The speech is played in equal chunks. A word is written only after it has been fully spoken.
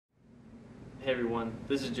Hey everyone,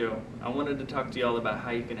 this is Joe. I wanted to talk to y'all about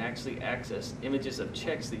how you can actually access images of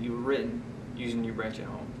checks that you've written using your branch at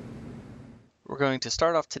home. We're going to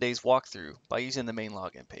start off today's walkthrough by using the main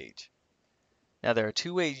login page. Now there are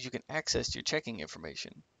two ways you can access your checking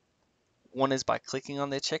information. One is by clicking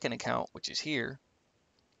on the checking account, which is here,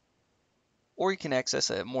 or you can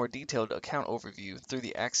access a more detailed account overview through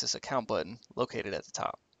the Access Account button located at the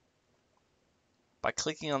top. By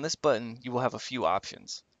clicking on this button, you will have a few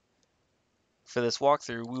options. For this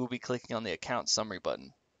walkthrough, we will be clicking on the Account Summary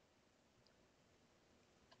button.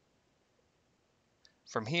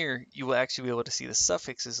 From here, you will actually be able to see the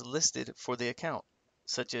suffixes listed for the account,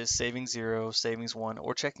 such as savings 0, savings 1,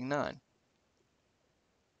 or checking 9.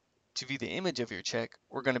 To view the image of your check,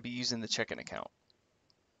 we're going to be using the checking account.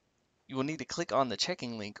 You will need to click on the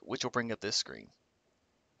checking link, which will bring up this screen.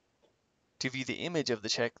 To view the image of the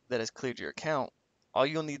check that has cleared your account, all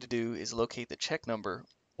you'll need to do is locate the check number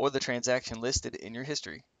or the transaction listed in your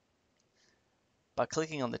history. By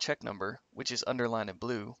clicking on the check number, which is underlined in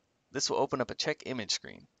blue, this will open up a check image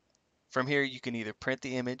screen. From here, you can either print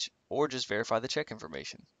the image or just verify the check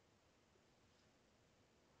information.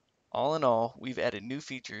 All in all, we've added new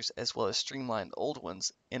features as well as streamlined old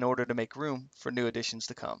ones in order to make room for new additions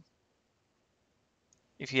to come.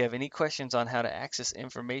 If you have any questions on how to access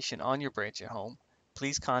information on your branch at home,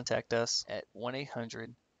 please contact us at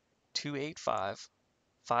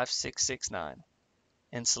 1-800-285-5669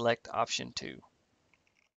 and select option 2.